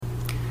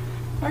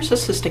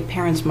Narcissistic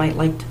parents might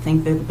like to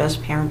think they're the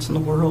best parents in the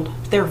world,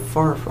 but they're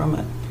far from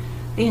it.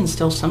 They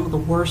instill some of the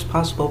worst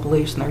possible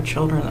beliefs in their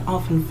children and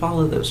often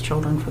follow those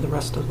children for the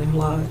rest of their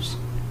lives.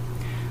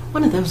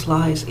 One of those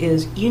lies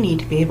is, you need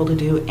to be able to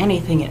do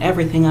anything and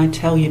everything I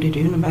tell you to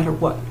do, no matter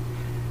what.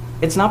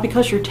 It's not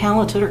because you're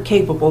talented or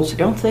capable, so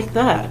don't think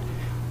that,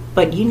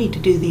 but you need to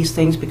do these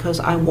things because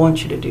I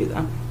want you to do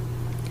them.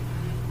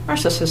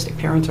 Narcissistic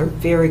parents are a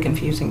very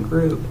confusing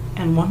group,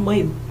 and one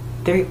way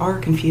they are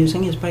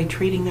confusing is by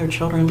treating their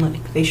children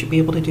like they should be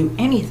able to do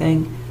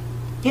anything,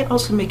 yet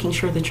also making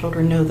sure the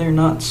children know they're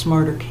not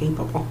smart or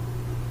capable.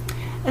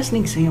 As an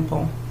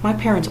example, my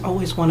parents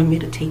always wanted me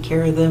to take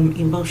care of them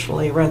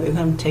emotionally rather than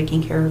them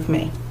taking care of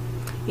me.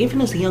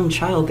 Even as a young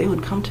child, they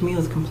would come to me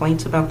with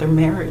complaints about their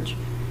marriage,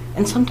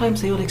 and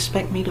sometimes they would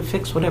expect me to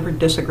fix whatever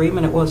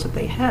disagreement it was that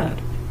they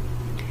had.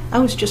 I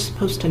was just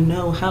supposed to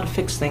know how to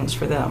fix things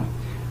for them,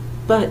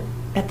 but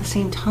at the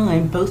same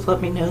time, both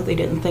let me know they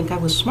didn't think I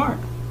was smart.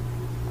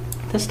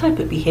 This type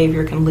of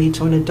behavior can lead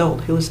to an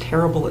adult who is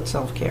terrible at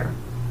self-care.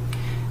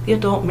 The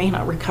adult may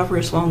not recover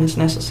as long as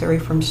necessary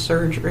from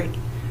surgery,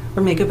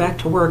 or may go back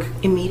to work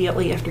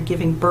immediately after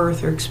giving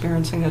birth or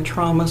experiencing a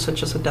trauma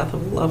such as the death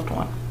of a loved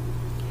one.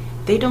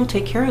 They don't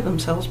take care of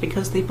themselves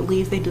because they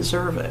believe they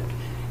deserve it,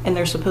 and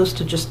they're supposed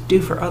to just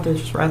do for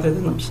others rather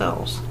than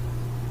themselves.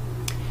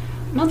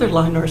 Another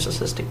lie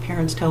narcissistic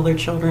parents tell their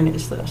children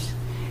is this: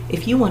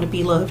 if you want to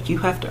be loved, you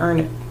have to earn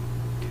it.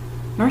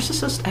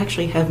 Narcissists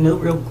actually have no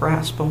real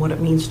grasp on what it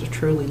means to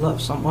truly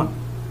love someone.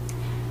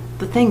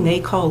 The thing they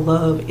call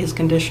love is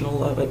conditional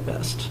love at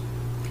best.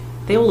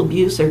 They will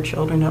abuse their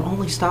children and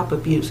only stop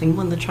abusing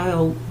when the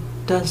child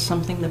does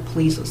something that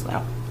pleases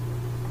them.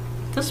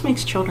 This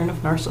makes children of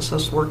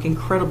narcissists work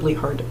incredibly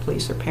hard to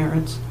please their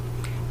parents.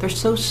 They're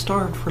so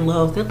starved for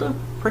love, they'll do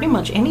pretty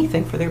much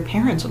anything for their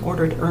parents in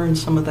order to earn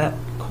some of that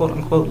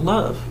quote-unquote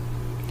love.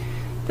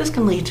 This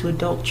can lead to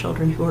adult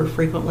children who are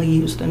frequently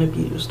used and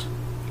abused.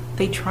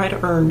 They try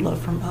to earn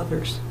love from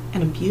others,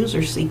 and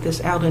abusers seek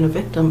this out in a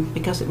victim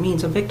because it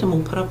means a victim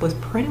will put up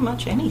with pretty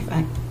much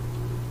anything.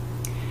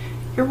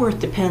 Your worth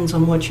depends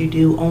on what you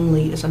do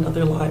only is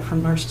another lie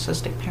from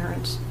narcissistic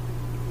parents.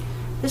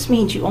 This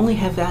means you only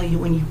have value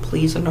when you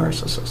please a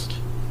narcissist.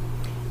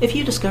 If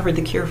you discovered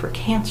the cure for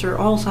cancer,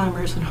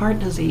 Alzheimer's, and heart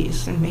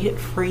disease and made it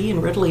free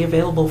and readily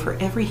available for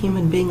every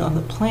human being on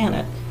the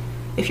planet,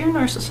 if your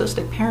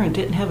narcissistic parent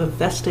didn't have a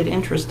vested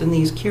interest in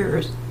these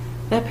cures,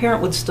 that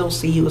parent would still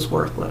see you as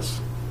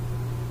worthless.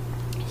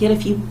 Yet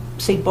if you,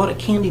 say, bought a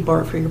candy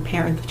bar for your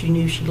parent that you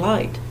knew she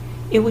liked,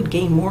 it would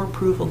gain more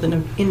approval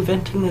than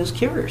inventing those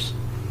cures.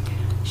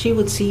 She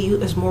would see you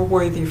as more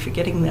worthy for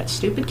getting that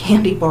stupid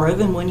candy bar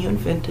than when you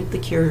invented the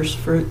cures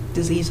for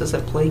diseases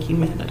that plague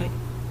humanity.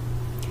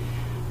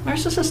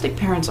 Narcissistic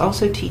parents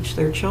also teach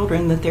their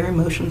children that their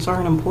emotions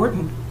aren't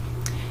important.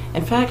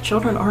 In fact,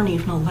 children aren't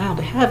even allowed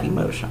to have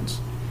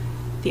emotions.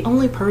 The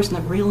only person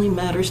that really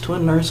matters to a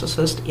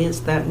narcissist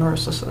is that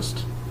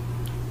narcissist.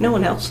 No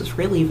one else is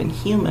really even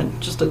human,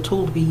 just a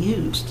tool to be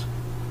used.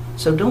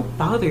 So don't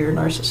bother your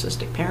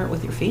narcissistic parent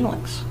with your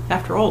feelings.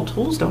 After all,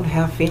 tools don't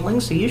have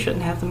feelings, so you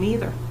shouldn't have them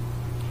either.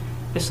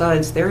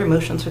 Besides, their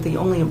emotions are the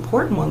only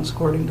important ones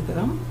according to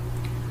them.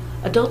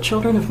 Adult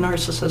children of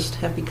narcissists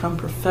have become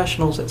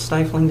professionals at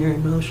stifling their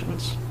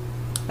emotions.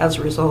 As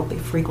a result, they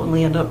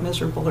frequently end up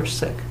miserable or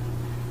sick.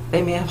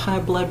 They may have high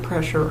blood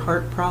pressure,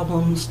 heart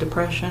problems,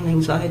 depression,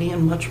 anxiety,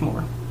 and much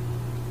more.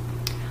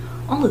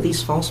 All of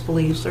these false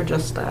beliefs are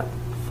just that,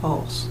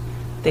 false.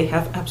 They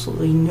have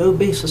absolutely no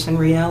basis in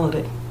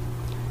reality.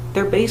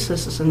 Their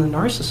basis is in the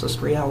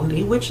narcissist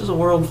reality, which is a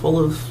world full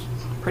of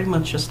pretty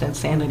much just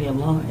insanity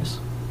and lies.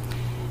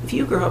 If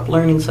you grew up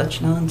learning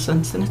such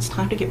nonsense, then it's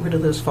time to get rid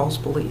of those false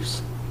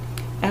beliefs.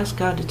 Ask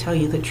God to tell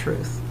you the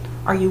truth.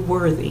 Are you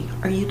worthy?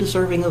 Are you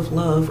deserving of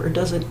love, or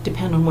does it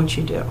depend on what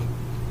you do?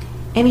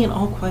 Any and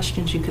all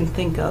questions you can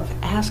think of,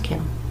 ask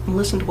Him and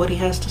listen to what He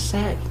has to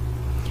say.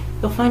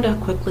 You'll find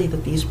out quickly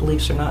that these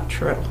beliefs are not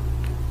true.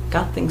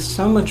 God thinks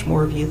so much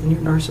more of you than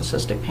your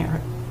narcissistic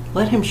parent.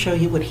 Let Him show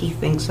you what He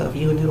thinks of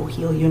you, and it'll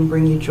heal you and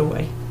bring you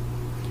joy.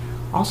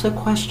 Also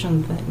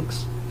question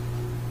things.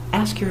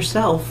 Ask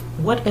yourself,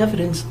 what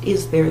evidence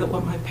is there that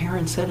what my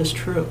parents said is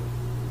true?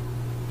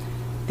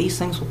 These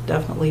things will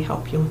definitely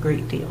help you a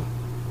great deal.